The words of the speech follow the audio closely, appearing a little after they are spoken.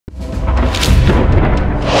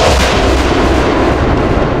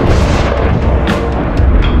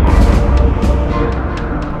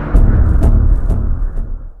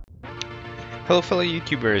Hello fellow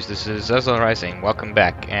YouTubers, this is XallZallRising, welcome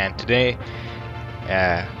back, and today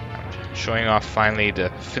I'm showing off finally the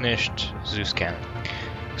finished Zeus cannon.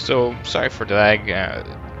 So, sorry for the lag,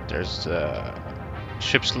 there's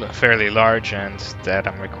ship's fairly large and that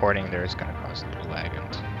I'm recording there is going to cause a little lag,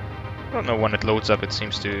 and I don't know when it loads up, it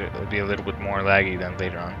seems to be a little bit more laggy than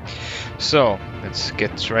later on. So, let's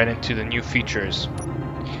get right into the new features.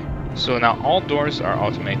 So now all doors are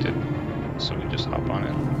automated, so we just hop on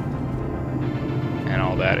it. And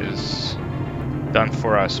all that is done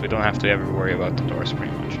for us. We don't have to ever worry about the doors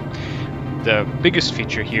pretty much. The biggest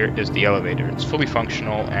feature here is the elevator. It's fully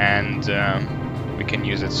functional and we can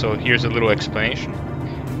use it. So here's a little explanation.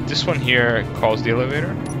 This one here calls the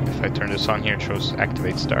elevator. If I turn this on here, it shows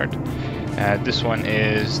activate start. This one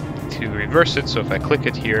is to reverse it. So if I click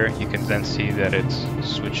it here, you can then see that it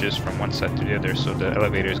switches from one side to the other. So the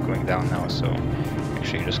elevator is going down now. So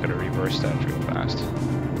actually you just gotta reverse that real fast.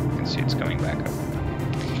 You can see it's coming back up.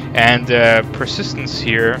 And persistence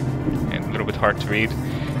here, a little bit hard to read.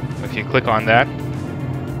 If you click on that,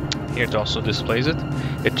 here it also displays it.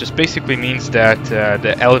 It just basically means that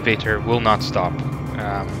the elevator will not stop.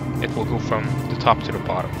 It will go from the top to the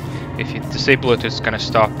bottom. If you disable it, it's going to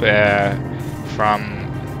stop from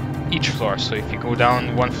each floor. So if you go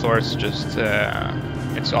down one floor, it's just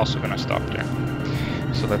it's also going to stop there.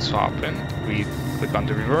 So let's hop in. We click on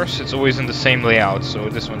the reverse. It's always in the same layout. So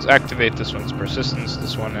this one's activate, this one's persistence,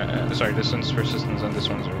 this one, this one's persistence, and this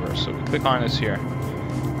one's reverse. So we click on this here.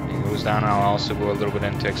 It goes down. I'll also go a little bit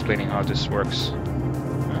into explaining how this works.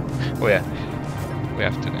 Oh yeah, we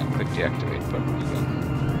have to then click the activate button again.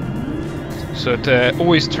 So it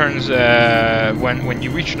always turns when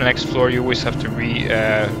you reach the next floor, you always have to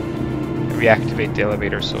reactivate the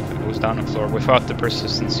elevator. So if it goes down a floor without the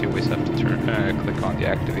persistence, you always have to click on the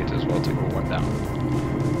activate as well to go one down.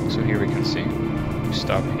 So here we can see we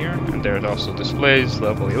stop here, and there it also displays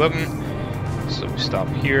level 11. So we stop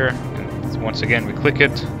here, and once again we click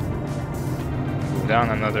it, go down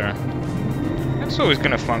another. It's always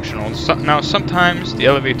going to functional. So now sometimes the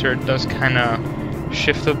elevator does kind of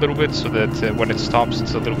shift a little bit, so that when it stops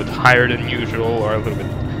it's a little bit higher than usual or a little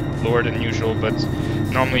bit lower than usual, but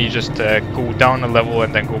normally you just go down a level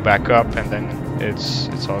and then go back up, and then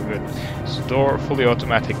it's all good. So the door fully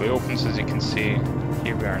automatically opens, as you can see.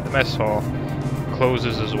 Here we are in the mess hall.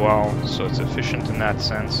 Closes as well, so it's efficient in that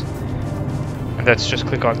sense. And let's just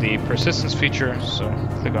click on the persistence feature. So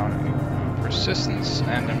click on persistence,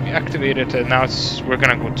 and then we activate it. And now we're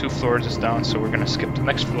gonna go 2 floors down, so we're gonna skip the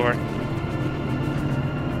next floor.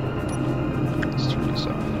 Let's turn this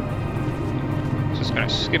off. Just gonna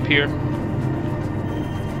skip here.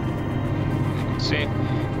 See,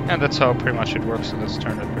 and that's how pretty much it works. So let's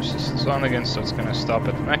turn the persistence on again, so it's gonna stop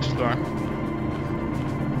at the next floor.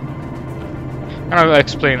 And I'll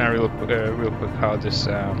explain real quick how this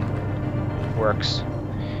works.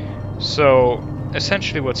 So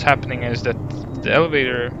essentially what's happening is that the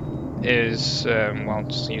elevator is well,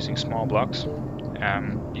 just using small blocks,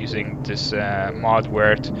 using this mod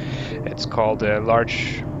where it's called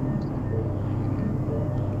large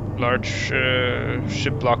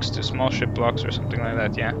ship blocks to small ship blocks or something like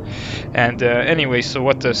that, yeah. And anyway, so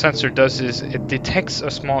what the sensor does is it detects a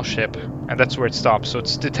small ship, and that's where it stops. So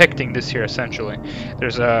it's detecting this here essentially.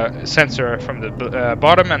 There's a sensor from the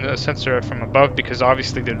bottom and a sensor from above, because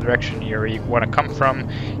obviously the direction you want to come from,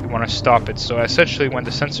 you want to stop it. So essentially when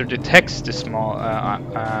the sensor detects the small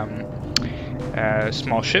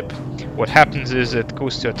small ship, what happens is it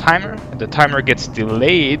goes to a timer, and the timer gets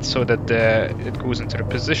delayed so that it goes into the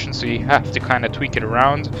position, so you have to kind of tweak it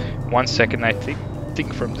around 1 second, I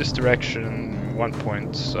think from this direction, 1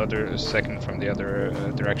 other second from the other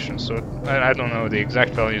direction. So I don't know the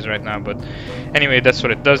exact values right now, but anyway, that's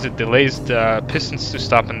what it does. It delays the pistons to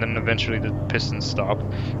stop, and then eventually the pistons stop.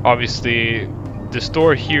 Obviously this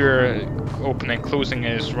door here, opening and closing,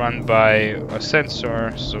 is run by a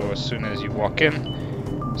sensor, so as soon as you walk in,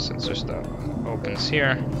 sensor stop opens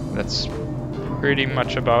here. That's pretty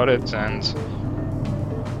much about it. And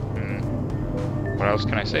what else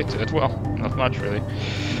can I say to it? Well, not much really.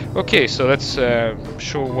 Okay, so let's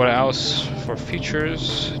show what else for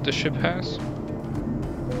features the ship has.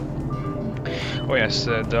 Oh yes,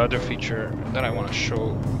 the other feature that I want to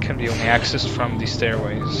show can be only accessed from the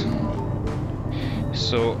stairways.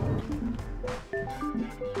 So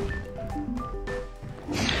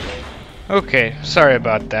okay, sorry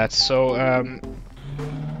about that. So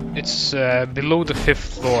it's below the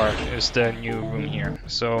 5th floor is the new room here.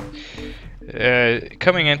 So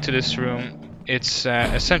coming into this room, It's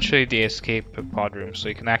essentially the escape pod room, so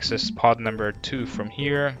you can access pod number 2 from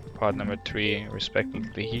here, pod number 3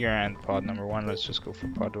 respectively here, and pod number 1. Let's just go for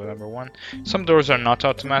pod number 1. Some doors are not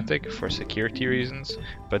automatic for security reasons,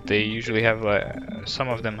 but they usually have, some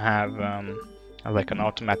of them have like an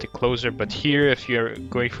automatic closer, but here if you're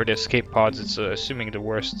going for the escape pods, it's assuming the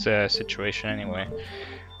worst situation anyway.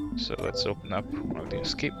 So let's open up one of the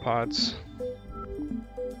escape pods.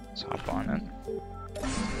 Let's hop on in.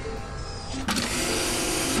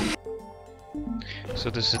 So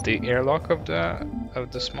this is the airlock of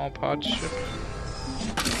the small pod ship.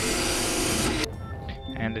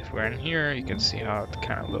 And if we're in here, you can see how it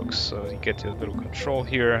kind of looks. So you get a little control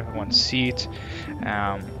here, one seat,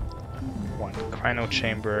 one cryo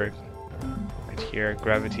chamber right here,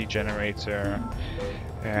 gravity generator,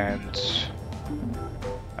 and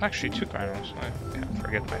actually 2 cryonos. I can't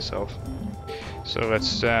forget myself. So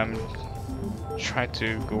let's try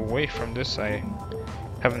to go away from this. I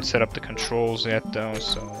haven't set up the controls yet though,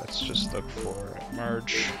 so let's just look for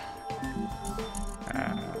merge.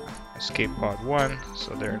 Escape pod 1,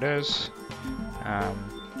 so there it is.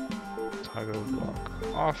 Toggle block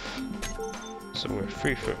off. So we're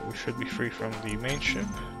free from, we should be free from the main ship.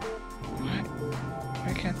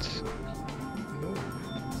 I can't move.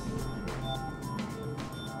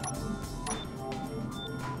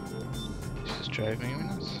 This is driving me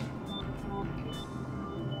nuts.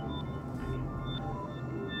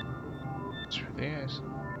 Yes.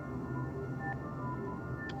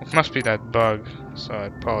 It must be that bug, so I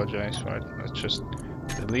apologize for it. Let's just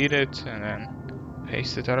delete it and then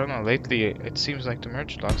paste it. I don't know, lately it seems like the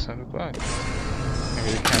merge locks have a bug. Maybe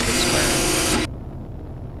they can't explain it.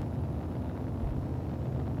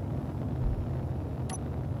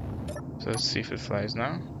 So let's see if it flies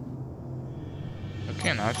now.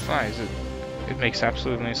 Okay, now it flies. It makes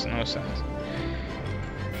absolutely no sense.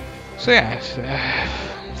 So yeah,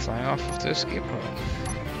 flying off of the escape pod.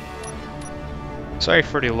 Sorry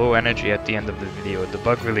for the low energy at the end of the video. The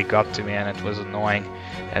bug really got to me and it was annoying.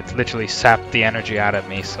 It literally sapped the energy out of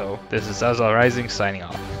me. So this is XallZallRising signing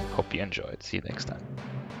off. Hope you enjoyed. See you next time.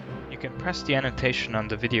 You can press the annotation on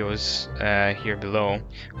the videos here below,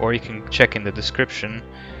 or you can check in the description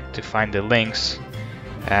to find the links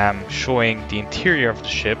showing the interior of the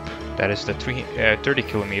ship. That is the 30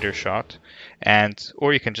 kilometer shot,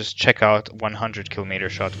 or you can just check out 100 kilometer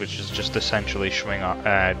shot, which is just essentially showing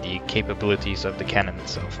the capabilities of the cannon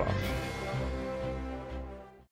itself off.